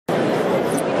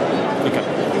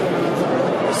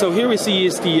So here we see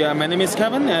is the, my name is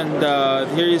Kevin, and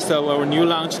here is our new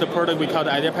launched product we call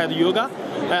the IdeaPad Yoga.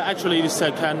 Actually, it's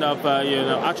a kind of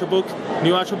ultrabook,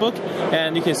 new ultrabook,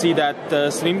 and you can see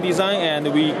that slim design,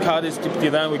 and we call this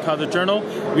design, we call the journal,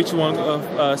 which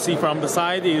one see from the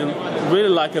side is really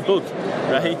like a book,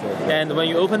 right? And when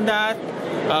you open that,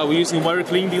 we're using very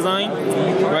clean design,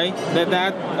 right?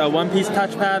 That one-piece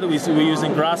touchpad, we're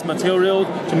using glass material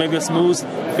to make a smooth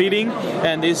fitting,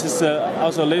 and this is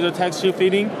also a little texture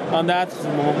fitting on that,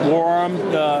 warm,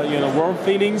 warm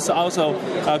feelings, also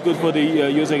good for the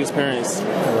user experience.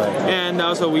 Right. And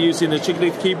also we're using the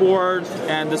chiclet keyboard,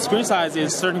 and the screen size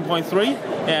is 13.3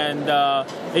 and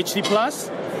HD plus,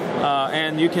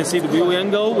 and you can see the view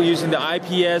angle. We're using the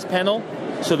IPS panel,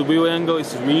 so the view angle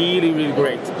is really, really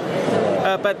great.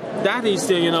 But that is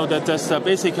just a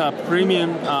basic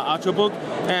premium ultrabook,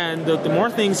 and the more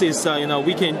things is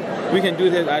we can do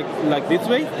that like this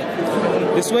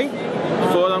way,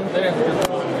 hold on.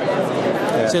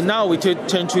 Yeah. So now we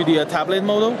turn to the tablet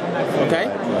model, okay?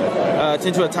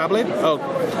 Turn to a tablet. Oh,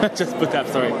 just put that.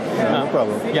 Sorry. No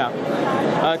problem. Yeah.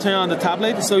 Turn on the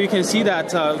tablet, so you can see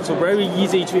that it's very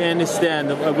easy to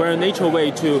understand, a very natural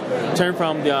way to turn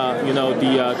from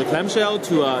the clamshell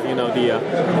to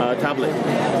the tablet.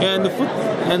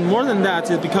 And more than that,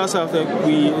 is because of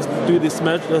we do this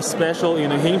special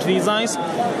hinge designs.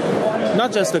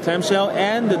 Not just the clamshell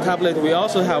and the tablet, we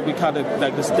also have, we call it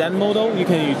like the stand model. You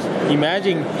can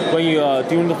imagine when you are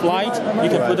during the flight, you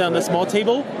can put on a small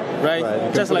table,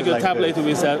 right? Just like a tablet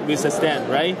with a stand,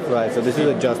 right? Right. So this is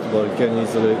adjustable. You can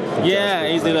easily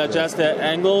easily adjust the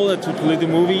angle to play the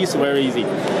movies. Very easy.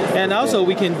 And also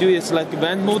we can do it like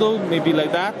event model, maybe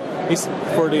like that. It's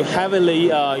for the heavily,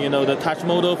 the touch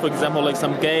model, for example, like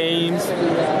some games,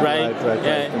 right?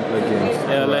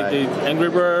 Like the Angry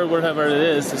Bird, whatever it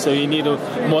is. So you need a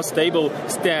more stable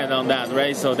stand on that,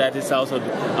 right? So that is also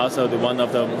the one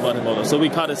of the multi-modal. So we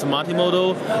call this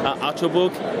multi-modal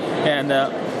ultrabook,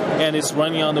 and it's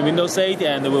running on the Windows 8,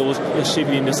 and we will ship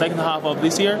it in the second half of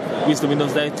this year with the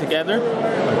Windows 8 together.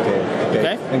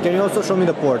 Okay. And can you also show me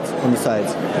the ports on the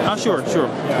sides? Sure.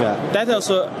 Yeah. That's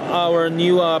also our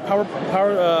new power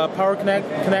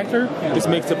connector. This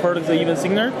makes the product even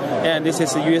thinner. And this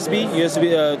is a USB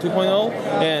 2.0,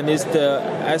 and it's the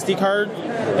SD card,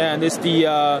 and it's the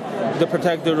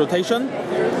protect the rotation.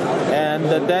 And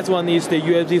that one is the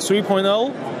USB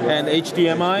 3.0 and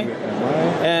HDMI.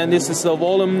 And this is a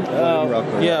volume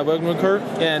rocker,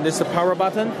 and this is a power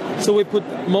button. So we put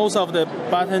most of the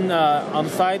button on the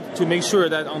side to make sure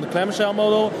that on the clamshell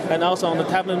model and also on the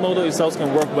tablet model, it also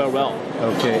can work very well.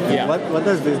 Okay. Yeah. What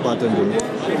does this button do?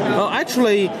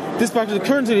 Actually, this button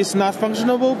currently is not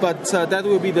functionable, but that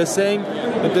will be the same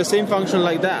function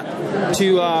like that.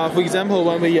 To for example,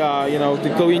 when we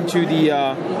to go into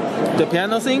the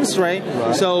piano things, right?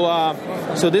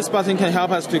 So this button can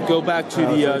help us to go back to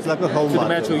it's like a home to the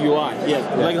Metro UI.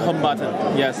 Like a home button.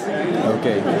 Yes.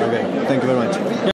 Okay. Thank you very much.